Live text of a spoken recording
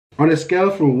On a scale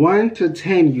from 1 to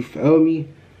 10, you feel me?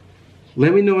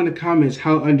 Let me know in the comments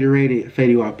how underrated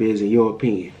FettyWap is in your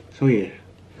opinion. So yeah,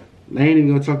 I ain't even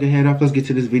gonna talk the head off. Let's get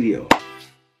to this video.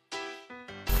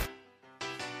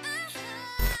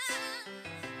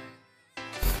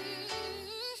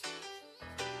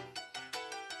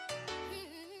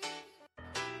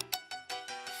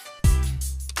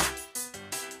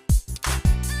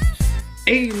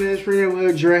 Hey man, it's friend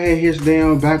Lil Dre here today.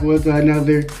 I'm back with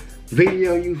another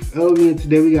video, you feel me? And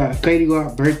today we got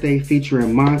FettyWap birthday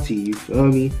featuring Monty, you feel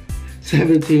me?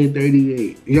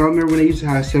 1738. Y'all remember when they used to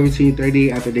have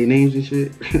 1738 after their names and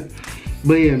shit?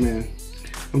 But yeah, man,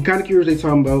 I'm kind of curious what they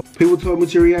talking about. People told me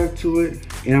to react to it,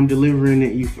 and I'm delivering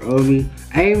it, you feel me?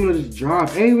 I ain't even know this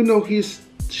drop. I didn't even know his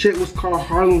shit was called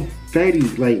Harlem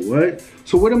Fetty. Like, what?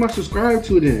 So what am I subscribed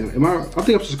to then? I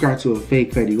think I'm subscribed to a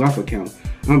fake FettyWap account.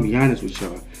 I'm gonna be honest with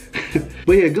y'all.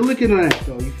 But yeah, good looking on that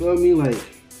though, you feel me? Like,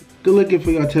 good looking for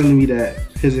y'all telling me that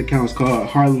his account's called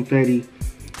Harlem Fetty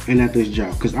and at this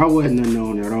job. Cause I wasn't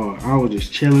unknown at all. I was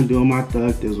just chilling, doing my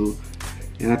thug thizzle.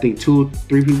 And I think 2 or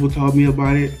 3 people told me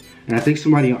about it. And I think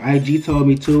somebody on IG told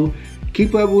me too.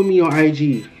 Keep up with me on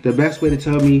IG. The best way to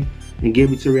tell me and get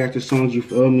me to react to songs, you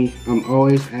feel me? I'm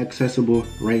always accessible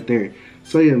right there.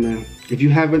 So yeah, man, if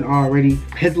you haven't already,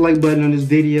 hit the like button on this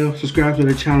video, subscribe to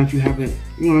the channel if you haven't,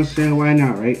 you know what I'm saying, why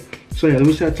not, right? So yeah, let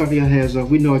me start talking your heads off.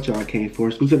 We know what y'all came for.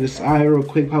 Let's go to the side real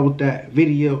quick, pop with that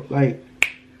video, like,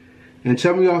 and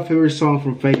tell me your favorite song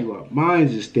from FettyWap. Mine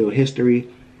is still History.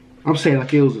 I'm saying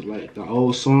like it was like the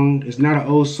old song. It's not an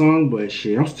old song, but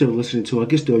shit, I'm still listening to it. I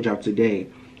can still drop today.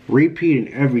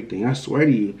 Repeating everything, I swear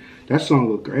to you, that song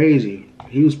was crazy.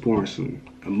 He was pouring some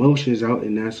emotions out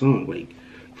in that song, like,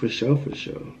 for sure, for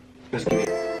sure. Let's get it.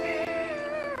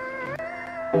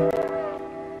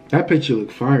 That picture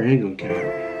look fire, ain't gonna count.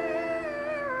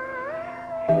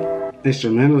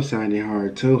 Instrumental sounding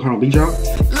hard too. Hold on, beat drop. Love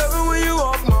it when you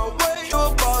walk my way, you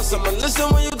a boss. I'ma listen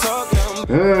when you talk.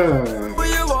 When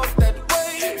you walk that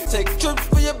way, take trips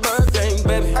for your birthday,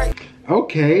 baby.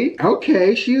 Okay,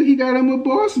 he got him a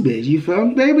boss bitch. You feel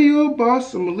me? Baby, you a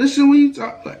boss. I'ma listen when you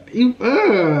talk.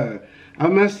 I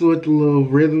messed with the little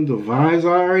rhythm, the vibes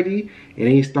already. It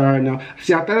ain't starting now.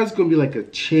 See, I thought it was gonna be like a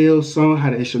chill song, how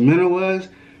the instrumental was.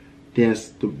 Then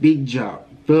the beat drop.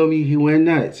 Feel me? He went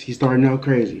nuts. He started out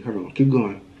crazy. Hold on, keep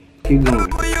going. Keep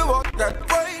going.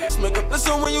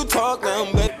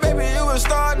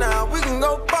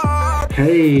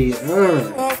 Hey,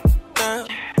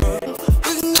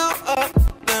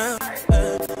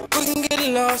 we can get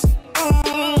lost.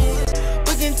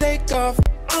 We can take off.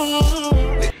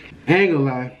 I ain't gonna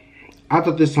lie, I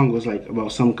thought this song was like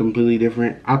about something completely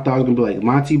different. I thought it was gonna be like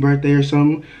Monty birthday or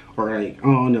something, or like, I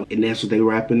don't know, and that's what they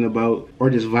rapping about, or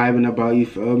just vibing about, you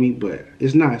feel me? But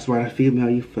it's not. It's about a female,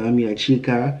 you feel me, like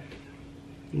Chica.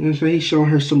 You know what I'm saying? He's showing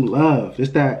her some love.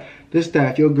 This that,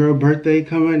 if your girl birthday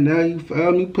coming now, you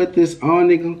feel me, put this on,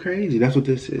 they go crazy. That's what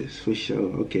this is, for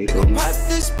sure. Okay, cool.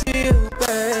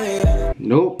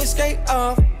 Nope.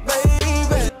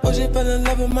 Oh, she fell in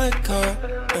love with my car.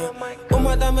 Oh,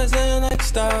 my diamonds in like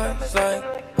stars.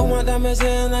 Like, oh, my diamonds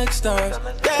in like stars.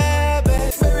 Yeah,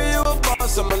 baby, you a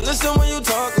boss. I'ma listen when you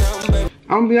talk now, baby.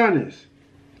 I'm gonna be honest.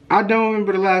 I don't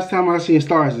remember the last time I seen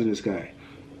stars in the sky.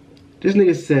 This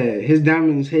nigga said his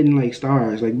diamonds hidden like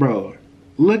stars. Like, bro,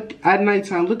 look at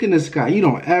nighttime, look in the sky. You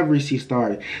don't ever see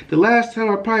stars. The last time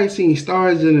I probably seen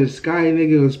stars in the sky,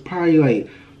 nigga, was probably like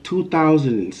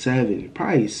 2007.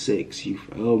 Probably 6, you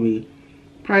feel me?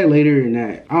 Probably later than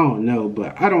that. I don't know,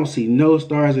 but I don't see no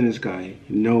stars in the sky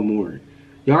no more.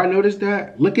 Y'all notice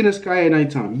that? Look in the sky at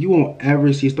nighttime. You won't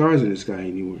ever see stars in the sky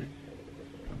anymore.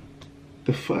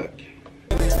 The fuck?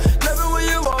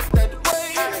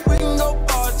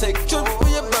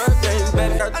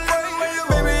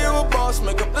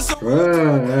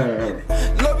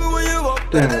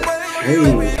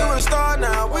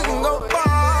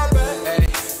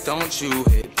 Don't you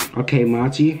hit. Okay,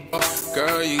 Monty.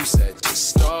 Girl, you said you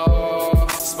star.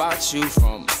 Spot you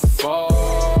from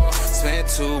afar. Spent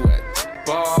 2 at the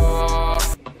bar.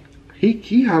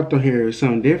 He hopped on here or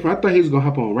something different. I thought he was gonna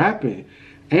hop on rapping.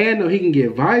 And though he can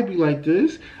get vibey like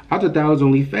this, I thought that was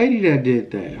only Fetty that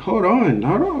did that. Hold on,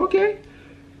 okay.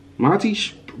 Monty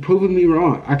proving me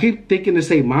wrong. I keep thinking to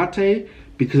say Monte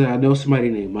because I know somebody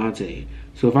named Monte.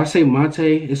 So if I say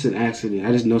Monte, it's an accident.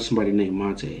 I just know somebody named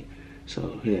Monte.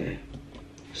 So yeah,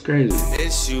 it's crazy.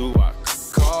 It's you I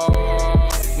could call.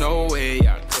 No way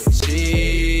I could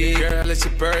cheat. Girl, it's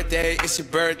your birthday. It's your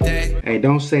birthday. Hey,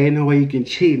 don't say no way you can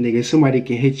cheat, nigga. Somebody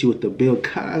can hit you with the Bill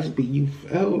Cosby. You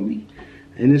feel me?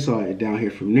 And it's all down here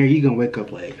from there. You gonna wake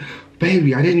up like,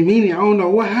 baby, I didn't mean it. I don't know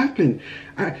what happened.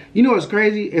 You know what's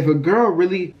crazy? If a girl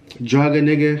really drug a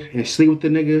nigga and sleep with the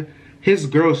nigga, his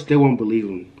girl still won't believe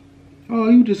him. Oh,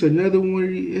 you just another one of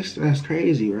these. That's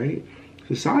crazy, right?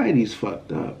 Society's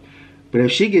fucked up. But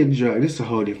if she get drugged, it's a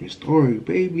whole different story.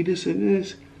 Baby, this and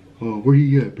this. Oh, where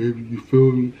you at, baby? You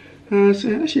feel me? You know what I'm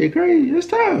saying? That shit crazy. It's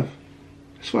tough.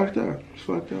 It's fucked up. It's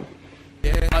fucked up.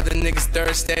 Yeah. Other niggas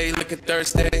Thursday, look at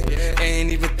Thursday. Yeah.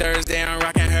 Ain't even Thursday, I'm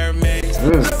rocking Hermes. I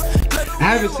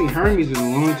haven't seen Hermes in a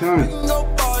long time.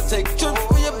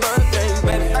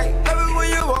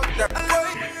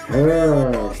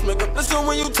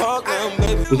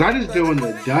 Was I just doing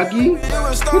the Dougie?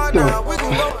 What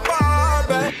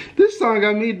the? This song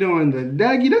got me doing the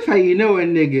Dougie. That's how you know a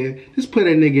nigga. Just put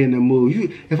a nigga in the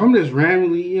mood. If I'm just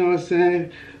randomly, you know what I'm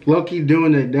saying? Low-key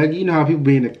doing the Dougie. You know how people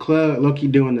be in the club, low-key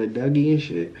doing the Dougie and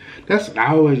shit? That's what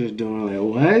I was just doing. Like,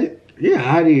 what? Get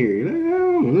out of here. Like,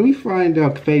 oh, let me find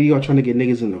out. Fetty, y'all trying to get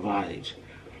niggas in the vibes.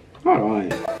 Hold on.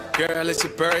 Girl, it's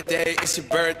your birthday. It's your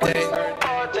birthday.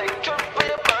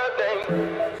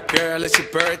 Girl, it's your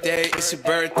birthday. It's your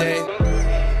birthday.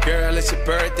 Girl, it's your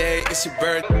birthday. It's your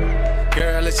birthday.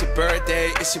 Girl, it's your birthday.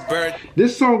 It's your birthday.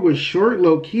 This song was short,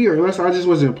 low-key, or unless I just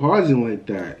wasn't pausing like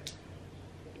that.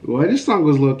 Well, this song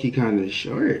was low-key kind of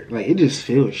short. Like, it just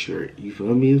feels short. You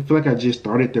feel me? I feel like I just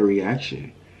started the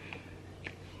reaction.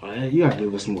 Well, you gotta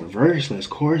give us more verse, less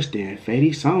chorus then.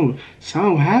 Fetty, something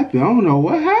happened. I don't know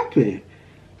what happened.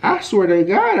 I swear to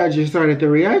God, I just started the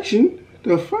reaction.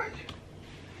 The fuck?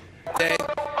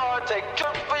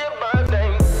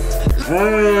 Oh,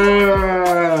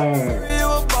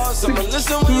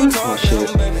 shit.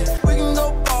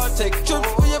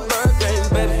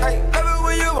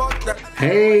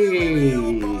 Hey.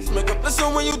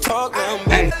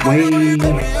 Hey, wait.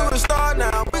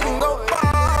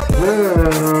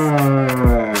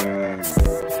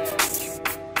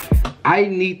 I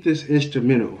need this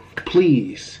instrumental,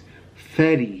 please.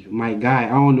 Fetty, my guy. I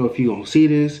don't know if you gonna see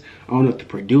this. I don't know if the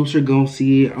producer gonna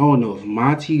see it. I don't know if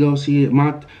Monty gonna see it.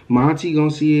 Monty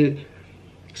gonna see it.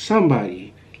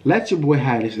 Somebody, let your boy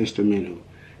have this instrumental.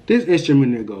 This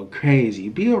instrumental go crazy.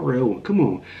 Be a real one. Come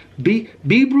on. Be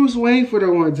BruceWayne for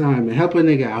the one time and help a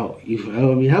nigga out. You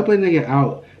feel me? Help a nigga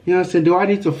out. You know what I'm saying? Do I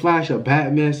need to flash a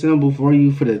Batman symbol for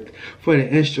you for the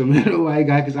instrumental I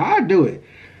got? Cause I'll do it.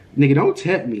 Nigga, don't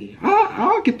tempt me.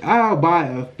 I'll buy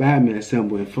a Batman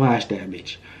symbol and flash that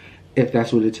bitch. If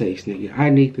that's what it takes, nigga. I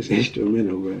need this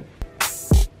instrumental, bro.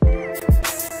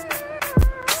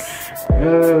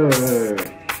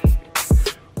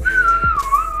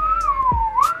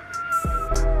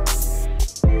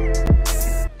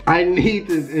 I need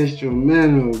this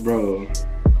instrumental, bro.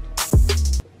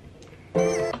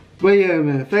 But yeah,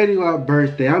 man, FettyWap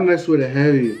birthday. I mess with it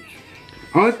heavy.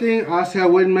 Only thing I say I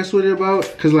wouldn't mess with it about,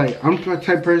 cause like I'm the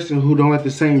type of person who don't like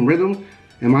the same rhythm,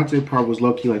 and my part was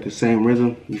low key like the same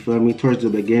rhythm. You feel me? Towards the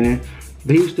beginning,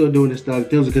 but he was still doing this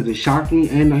stuff. It was because it shocked me.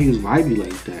 I didn't know he was vibey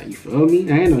like that. You feel me?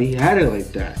 I didn't know he had it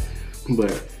like that.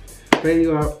 But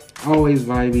FettyWap, always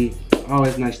vibey,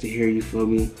 always nice to hear. You feel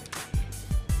me?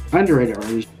 Underrated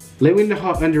artist. Let me know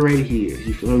how underrated he is.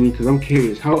 You feel me? Cause I'm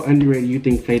curious. How underrated you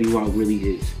think FettyWap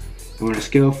really is? On a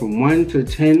scale from 1 to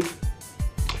 10.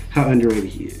 How underrated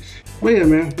he is. But yeah,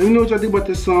 man, let me know what y'all think about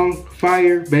this song.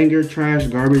 Fire, banger, trash,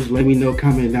 garbage. Let me know,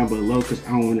 comment down below, cause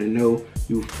I want to know.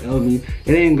 You feel me?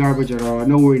 It ain't garbage at all,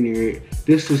 nowhere near it.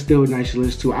 This is still nice to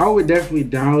listen to. I would definitely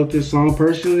download this song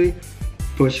personally,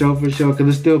 for sure, cause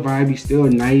it's still vibey, still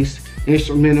nice.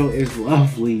 Instrumental is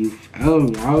lovely, you feel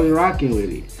me? I was rocking with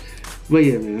it. But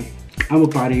yeah, man, I'm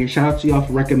up out of here. Shout out to y'all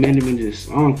for recommending me this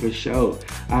song for sure.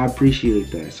 I appreciate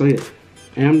that. So yeah,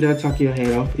 and I'm done talking your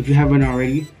head off. If you haven't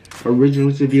already, original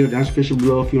video down description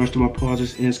below. If you want to my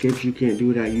pauses and skips, you can't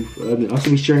do that. You feel me? Also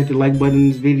be sure to hit the like button in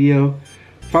this video.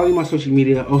 Follow my social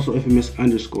media, also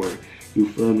infamous_. You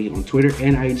feel me? On Twitter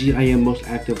and IG, I am most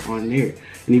active on there.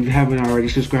 And if you haven't already,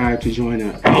 subscribe to join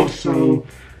up. Also,